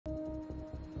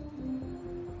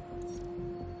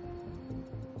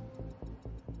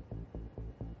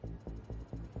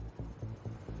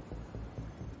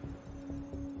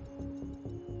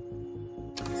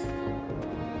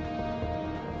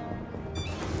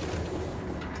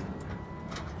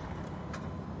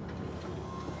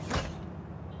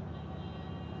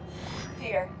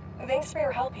Thanks for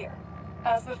your help here.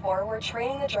 As before, we're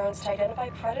training the drones to identify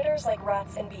predators like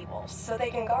rats and bee wolves, so they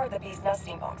can guard the bees'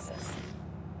 nesting boxes.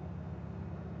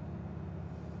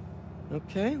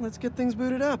 Okay, let's get things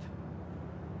booted up.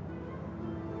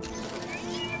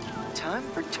 Time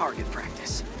for target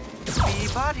practice. Bee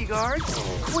Bodyguard,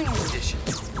 Queen's Edition.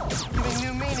 Giving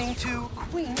new meaning to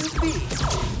Queen's Bee.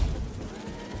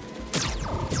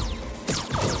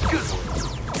 Good.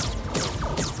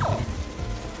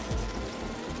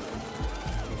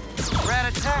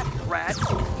 Rat-a-tat, rat.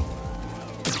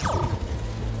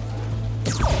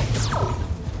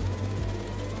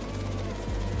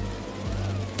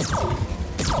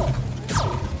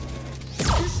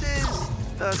 This is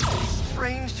a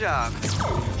strange job.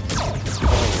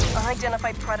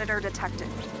 Unidentified predator detected.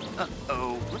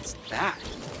 Uh-oh, what's that?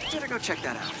 Better go check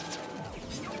that out.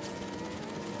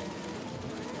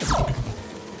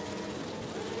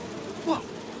 Whoa,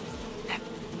 that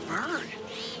bird.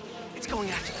 It's going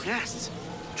after the nests,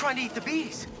 trying to eat the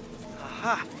bees.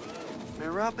 Aha,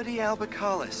 Meropode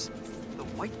albicollis, the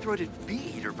white-throated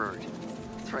bee-eater bird.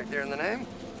 It's right there in the name.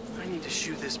 I need to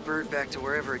shoo this bird back to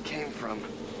wherever it came from.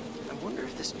 I wonder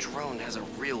if this drone has a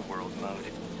real-world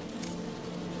mode.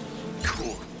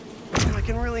 Cool. I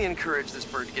can really encourage this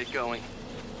bird to get going.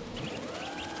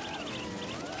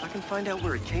 If I can find out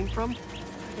where it came from,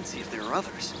 I can see if there are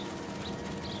others.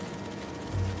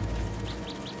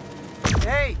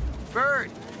 Hey,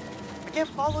 bird! I can't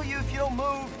follow you if you don't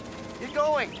move. Get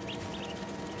going.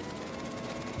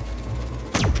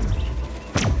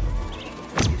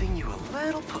 Giving you a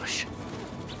little push.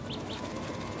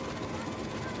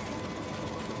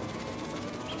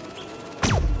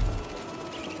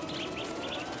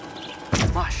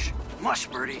 Mush. Mush,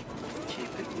 birdie.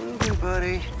 Keep it moving,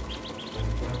 buddy.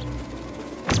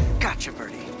 Gotcha,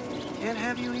 birdie. Can't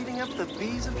have you eating up the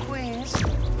bees of queens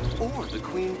or the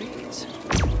queen bees.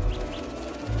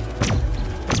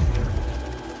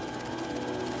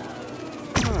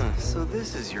 Huh, so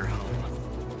this is your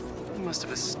home. You must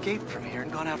have escaped from here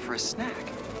and gone out for a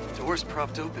snack. Door's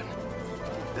propped open.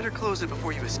 Better close it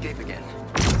before you escape again.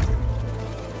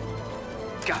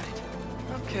 Got it.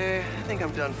 Okay, I think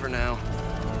I'm done for now.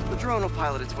 The drone will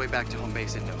pilot its way back to home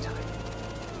base in no time.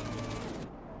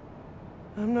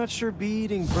 I'm not sure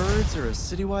bee-eating birds are a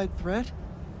citywide threat,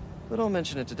 but I'll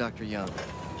mention it to Dr. Young.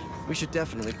 We should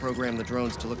definitely program the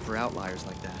drones to look for outliers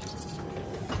like that.